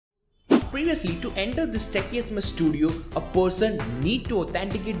previously, to enter this techiesms studio, a person need to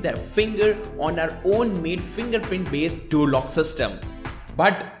authenticate their finger on our own made fingerprint based door lock system.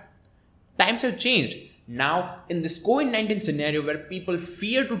 But times have changed. Now, in this COVID-19 scenario where people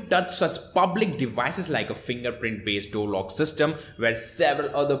fear to touch such public devices like a fingerprint-based door lock system, where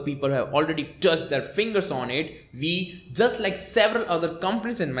several other people have already touched their fingers on it, we, just like several other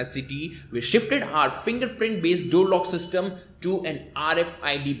companies in my city, we shifted our fingerprint-based door lock system to an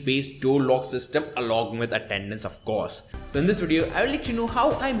RFID-based door lock system along with attendance, of course. So in this video, I will let you know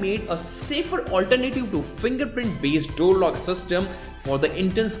how I made a safer alternative to fingerprint-based door lock system for the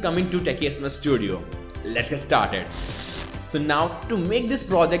interns coming to techiesms studio. Let's get started. So now, to make this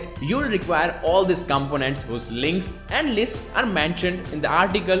project, you will require all these components whose links and lists are mentioned in the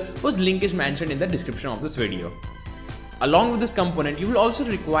article, whose link is mentioned in the description of this video. Along with this component, you will also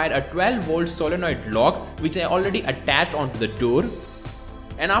require a 12-volt solenoid lock, which I already attached onto the door.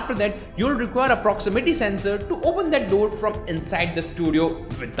 And after that, you will require a proximity sensor to open that door from inside the studio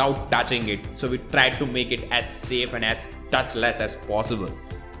without touching it. So we tried to make it as safe and as touchless as possible.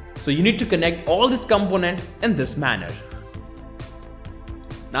 So you need to connect all this component in this manner.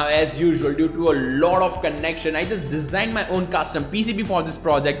 Now, as usual, due to a lot of connection, I just designed my own custom PCB for this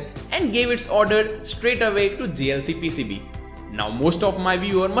project and gave its order straight away to JLC PCB. Now, most of my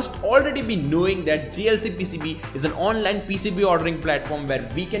viewers must already be knowing that JLC PCB is an online PCB ordering platform where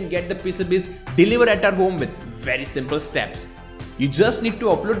we can get the PCBs delivered at our home with very simple steps. You just need to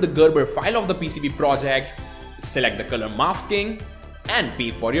upload the Gerber file of the PCB project, select the color masking, and pay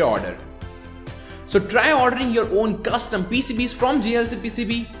for your order. So try ordering your own custom PCBs from JLC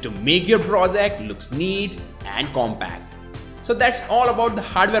PCB to make your project looks neat and compact. So that's all about the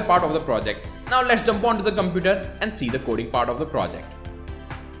hardware part of the project. Now let's jump onto the computer and see the coding part of the project.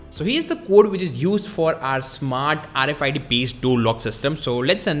 So here's the code which is used for our smart RFID based door lock system. So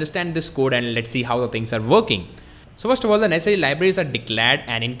let's understand this code and let's see how the things are working. So first of all, the necessary libraries are declared,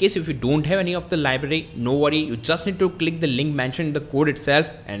 and in case if you don't have any of the library, no worry, you just need to click the link mentioned in the code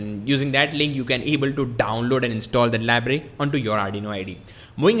itself, and using that link you can able to download and install that library onto your Arduino IDE.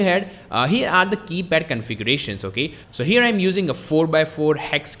 Moving ahead, here are the keypad configurations. Okay, so here I'm using a 4x4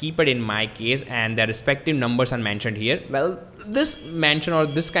 hex keypad in my case, and their respective numbers are mentioned here. Well, this mention or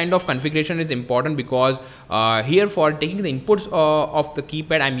this kind of configuration is important because here for taking the inputs of the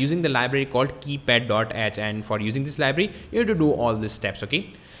keypad, I'm using the library called keypad.H, and for using this library you need to do all these steps.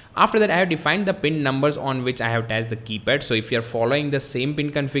 Okay, after that I have defined the pin numbers on which I have attached the keypad. So if you are following the same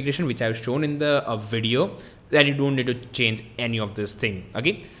pin configuration which I have shown in the video, then you don't need to change any of this thing.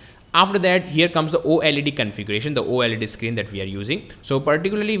 Okay, after that, here comes the OLED configuration, the OLED screen that we are using. So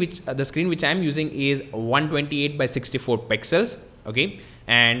particularly the screen which I am using is 128 by 64 pixels. Okay,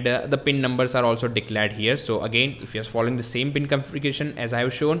 and the pin numbers are also declared here. So again, if you are following the same pin configuration as I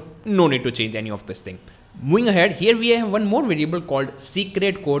have shown, no need to change any of this thing. Moving ahead, here we have one more variable called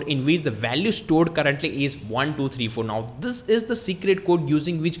secret code, in which the value stored currently is 1234. Now this is the secret code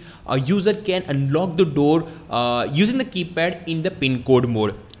using which a user can unlock the door using the keypad in the pin code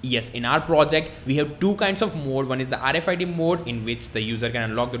mode. Yes, in our project we have two kinds of mode. One is the RFID mode, in which the user can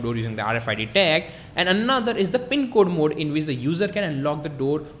unlock the door using the RFID tag, and another is the pin code mode, in which the user can unlock the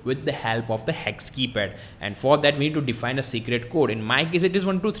door with the help of the hex keypad. And for that we need to define a secret code. In my case it is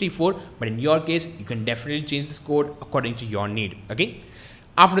 1234, but in your case you can definitely change this code according to your need. Okay,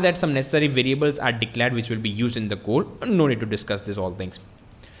 after that some necessary variables are declared which will be used in the code. No need to discuss this all things.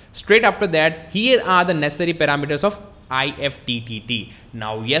 Straight after that, here are the necessary parameters of IFTTT.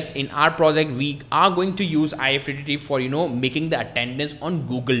 Now yes, in our project we are going to use IFTTT for making the attendance on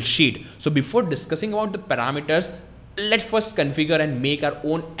Google Sheet. So before discussing about the parameters, let's first configure and make our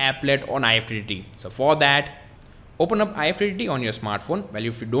own applet on IFTTT. So for that, open up IFTTT on your smartphone. Well,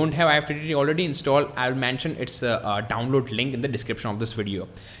 if you don't have IFTTT already installed, I'll mention its download link in the description of this video.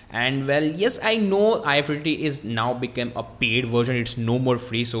 And well, yes, I know IFTTT is now become a paid version. It's no more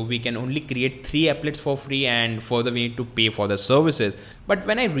free, so we can only create 3 applets for free, and further we need to pay for the services. But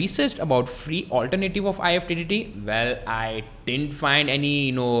when I researched about free alternative of IFTTT, well, I didn't find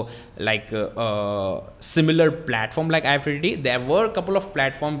any similar platform like IFTTT. There were a couple of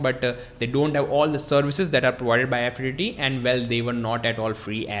platforms, but they don't have all the services that are provided by IFTTT, and well, they were not at all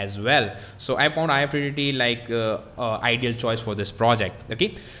free as well. So I found IFTTT like ideal choice for this project.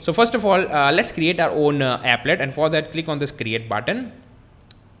 Okay, so first of all, let's create our own applet, and for that click on this create button,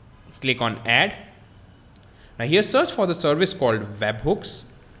 click on add. Now here search for the service called webhooks.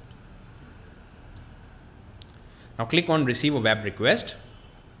 Now click on receive a web request.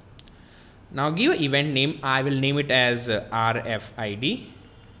 Now give an event name. I will name it as RFID.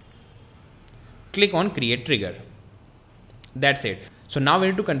 Click on create trigger. That's it. So now we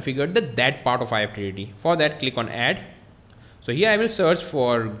need to configure that part of IFTTT. For that, click on add. So here I will search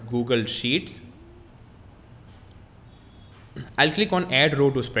for Google Sheets. I'll click on add row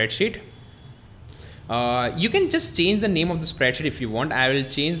to spreadsheet. You can just change the name of the spreadsheet if you want. I will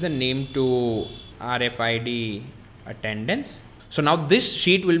change the name to RFID attendance. So now this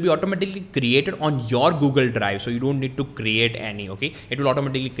sheet will be automatically created on your Google Drive. So you don't need to create any, okay? It will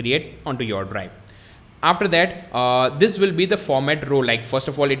automatically create onto your drive. After that, this will be the format row. Like first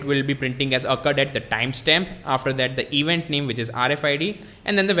of all, it will be printing as occurred at the timestamp. After that, the event name, which is RFID,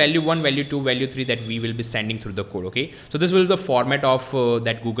 and then the value 1, value 2, value 3 that we will be sending through the code. Okay. So this will be the format of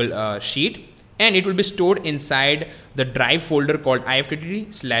that Google sheet, and it will be stored inside the drive folder called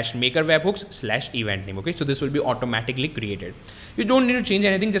IFTTT/maker webhooks/event name. Okay. So this will be automatically created. You don't need to change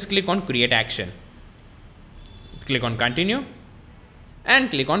anything. Just click on create action. Click on continue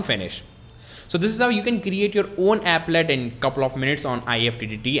and click on finish. So this is how you can create your own applet in a couple of minutes on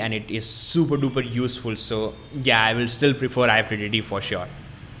IFTTT, and it is super duper useful. So yeah, I will still prefer IFTTT for sure.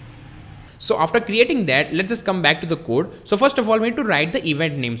 So after creating that, let's just come back to the code. So first of all, we need to write the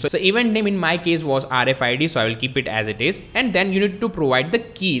event name. So the event name in my case was RFID, so I will keep it as it is. And then you need to provide the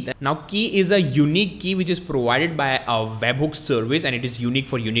key. Now key is a unique key which is provided by a webhook service, and it is unique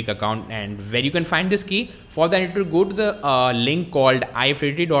for unique account. And where you can find this key, for that you need to go to the link called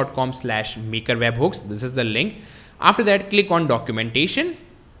iftt.com/maker webhooks. This is the link. After that, click on documentation,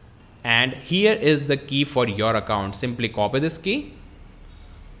 and here is the key for your account. Simply copy this key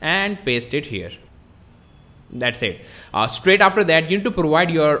and paste it here. That's it. Straight after that, you need to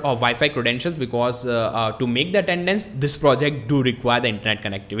provide your Wi-Fi credentials, because to make the attendance, this project do require the internet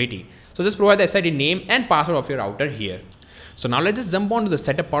connectivity. So just provide the SID name and password of your router here. So now let's just jump on to the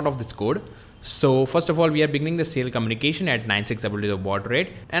setup part of this code. So first of all, we are beginning the serial communication at 9600 baud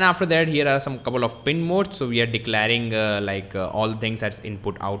rate, and after that, here are some couple of pin modes. So we are declaring all the things that's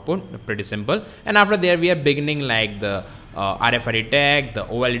input output, pretty simple. And after there, we are beginning like the RFID tag, the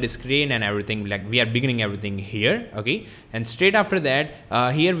OLED screen, and everything. Like we are beginning everything here, okay? And straight after that,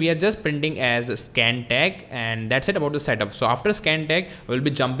 here we are just printing as a scan tag, and that's it about the setup. So after scan tag, we'll be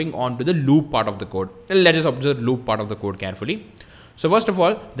jumping on to the loop part of the code. Let us observe the loop part of the code carefully. So first of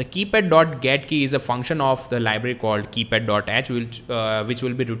all, the keypad.get key is a function of the library called keypad.h, which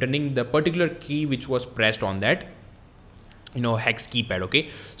will be returning the particular key which was pressed on that, hex keypad. Okay.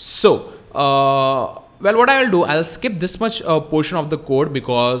 So well, what I will do, I'll skip this much portion of the code,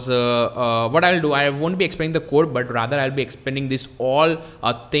 because what I will do, I won't be explaining the code, but rather I'll be explaining this all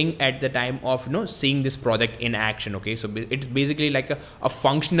thing at the time of seeing this project in action. Okay, so it's basically like a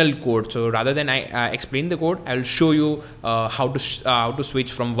functional code. So rather than I explain the code, I'll show you how to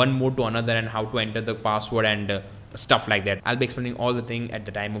switch from one mode to another, and how to enter the password and stuff like that. I'll be explaining all the thing at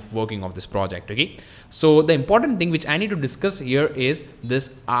the time of working of this project. Okay, so the important thing which I need to discuss here is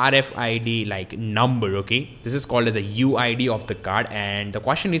this RFID number. Okay, this is called as a UID of the card, and the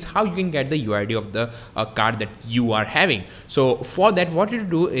question is how you can get the UID of the card that you are having. So for that, what you need to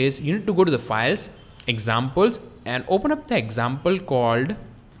do is you need to go to the files, examples, and open up the example called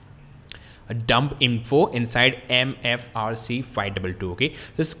dump info inside MFRC522. Okay,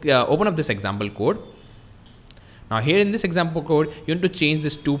 just open up this example code. Now here in this example code, you need to change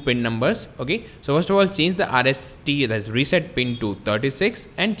these two pin numbers. Okay, so first of all, change the RST, that's reset pin, to 36,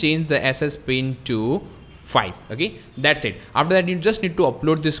 and change the SS pin to 5. Okay, that's it. After that, you just need to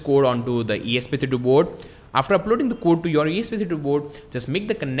upload this code onto the ESP32 board. After uploading the code to your ESP32 board, just make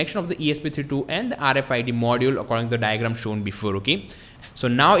the connection of the ESP32 and the RFID module according to the diagram shown before. Okay, so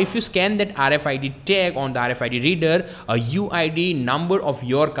now if you scan that RFID tag on the RFID reader, a UID number of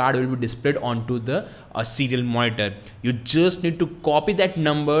your card will be displayed onto the serial monitor. You just need to copy that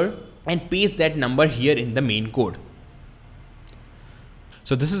number and paste that number here in the main code.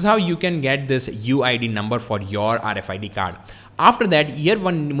 So this is how you can get this UID number for your RFID card. After that, here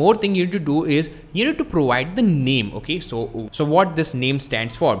one more thing you need to do is you need to provide the name. Okay, so what this name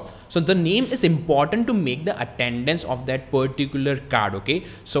stands for. So the name is important to make the attendance of that particular card. Okay,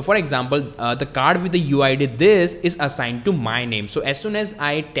 so for example, the card with the UID this is assigned to my name. So as soon as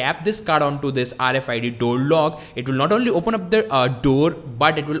I tap this card onto this RFID door lock, it will not only open up the door,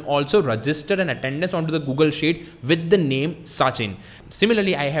 but it will also register an attendance onto the Google Sheet with the name Sachin.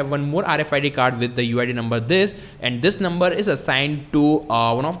 Similarly, I have one more RFID card with the UID number this, and this number is assigned to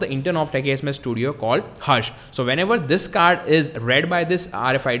one of the intern of techiesms studio called Harsh. So whenever this card is read by this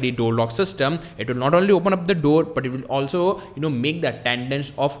RFID door lock system, it will not only open up the door, but it will also make the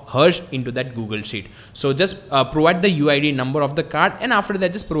attendance of Harsh into that Google Sheet. So just provide the UID number of the card, and after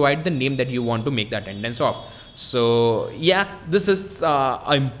that just provide the name that you want to make the attendance of. So yeah, this is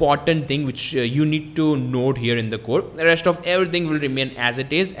an important thing which you need to note here in the code. The rest of everything will remain as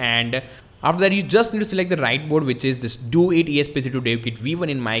it is, and after that you just need to select the right board, which is this Do It ESP32 Dev Kit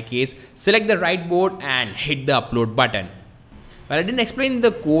V1 in my case. Select the right board and hit the upload button. Well, I didn't explain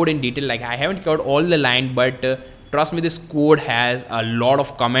the code in detail, like I haven't covered all the line, but trust me, this code has a lot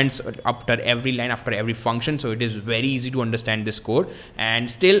of comments after every line, after every function, so it is very easy to understand this code. And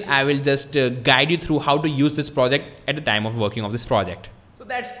still, I will just guide you through how to use this project at the time of working of this project. So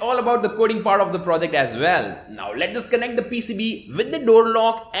that's all about the coding part of the project as well. Now let's just connect the PCB with the door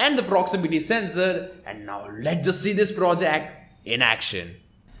lock and the proximity sensor, and now let's just see this project in action.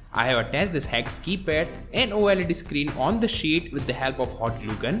 I have attached this hex keypad and OLED screen on the sheet with the help of hot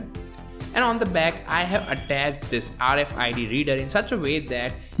glue gun. And on the back, I have attached this RFID reader in such a way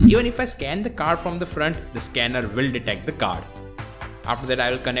that even if I scan the card from the front, the scanner will detect the card. After that,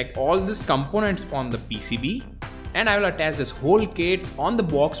 I will connect all these components on the PCB, and I will attach this whole kit on the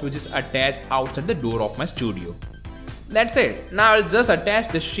box which is attached outside the door of my studio. That's it. Now I'll just attach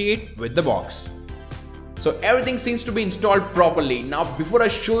the sheet with the box. So everything seems to be installed properly. Now before I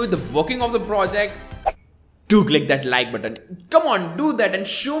show you the working of the project, do click that like button. Come on, do that and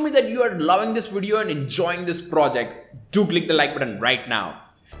show me that you are loving this video and enjoying this project. Do click the like button right now.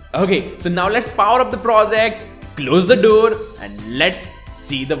 Okay, so now let's power up the project, close the door, and let's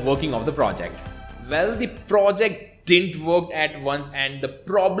see the working of the project. Well, the project didn't work at once, and the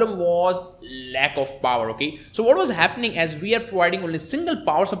problem was lack of power. Okay, so what was happening, as we are providing only single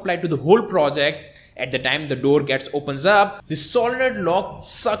power supply to the whole project, at the time the door opens up, the solenoid lock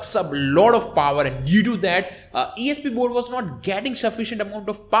sucks up a lot of power, and due to that ESP board was not getting sufficient amount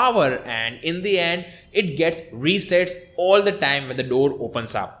of power, and in the end it gets resets all the time when the door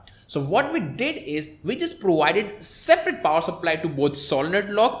opens up. So what we did is we just provided separate power supply to both solenoid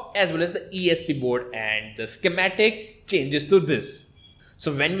lock as well as the ESP board, and the schematic changes to this.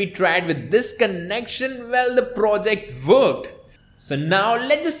 So when we tried with this connection, well, the project worked. So now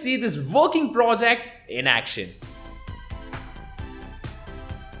let's just see this working project in action.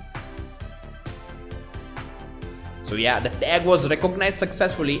 So yeah, the tag was recognized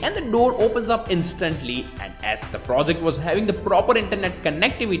successfully and the door opens up instantly, and as the project was having the proper internet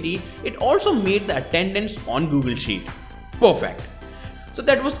connectivity, it also made the attendance on Google Sheet. Perfect. So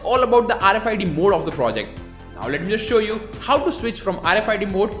that was all about the RFID mode of the project. Now let me just show you how to switch from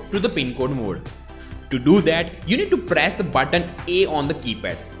RFID mode to the pin code mode. To do that, you need to press the button A on the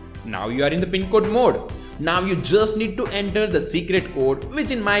keypad. Now you are in the pin code mode. Now you just need to enter the secret code,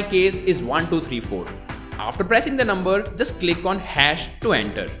 which in my case is 1234. After pressing the number, just click on hash to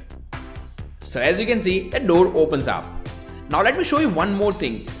enter. So as you can see, the door opens up. Now let me show you one more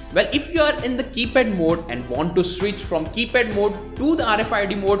thing. Well, if you are in the keypad mode and want to switch from keypad mode to the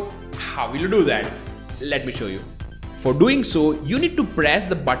RFID mode, how will you do that? Let me show you. For doing so, you need to press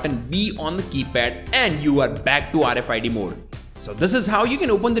the button B on the keypad and you are back to RFID mode. So this is how you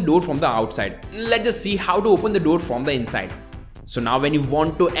can open the door from the outside. Let's just see how to open the door from the inside. So now when you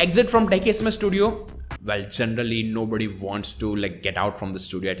want to exit from techiesms studio, well, generally nobody wants to get out from the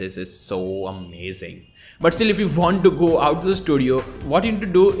studio. This is so amazing. But still, if you want to go out to the studio, what you need to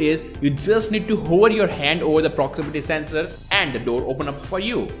do is you just need to hover your hand over the proximity sensor and the door open up for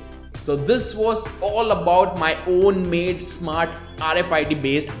you. So this was all about my own made smart RFID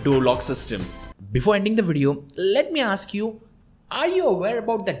based door lock system. Before ending the video, let me ask you, are you aware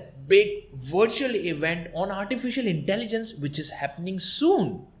about that big virtual event on artificial intelligence which is happening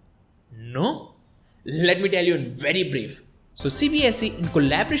soon? No? Let me tell you in very brief. So CBSE in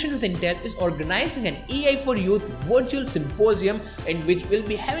collaboration with Intel is organizing an AI for Youth virtual symposium in which we'll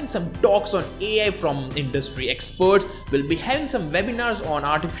be having some talks on AI from industry experts, we'll be having some webinars on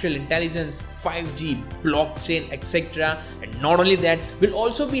artificial intelligence, 5G, blockchain, etc. And not only that, we'll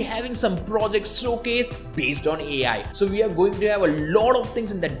also be having some project showcase based on AI. So we are going to have a lot of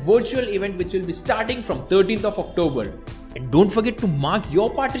things in that virtual event which will be starting from 13th of October. And don't forget to mark your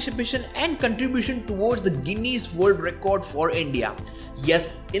participation and contribution towards the Guinness World Record for India. Yes,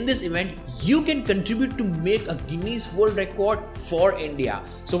 in this event, you can contribute to make a Guinness World Record for India.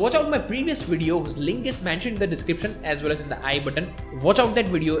 So watch out my previous video whose link is mentioned in the description as well as in the I button. Watch out that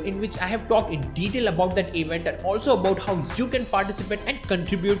video in which I have talked in detail about that event and also about how you can participate and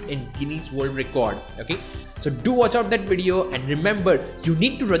contribute in Guinness World Record. Okay. So do watch out that video, and remember, you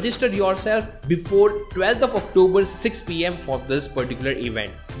need to register yourself before 12th of October 6 PM for this particular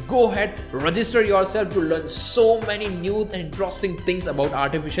event. Go ahead, register yourself to learn so many new and interesting things about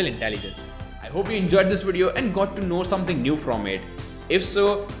artificial intelligence. I hope you enjoyed this video and got to know something new from it. If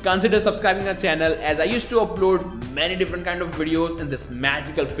so, consider subscribing our channel, as I used to upload many different kind of videos in this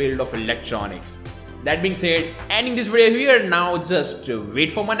magical field of electronics. That being said, ending this video here. Now just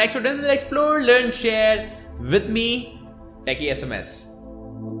wait for my next video and explore, learn, share with me, techiesms.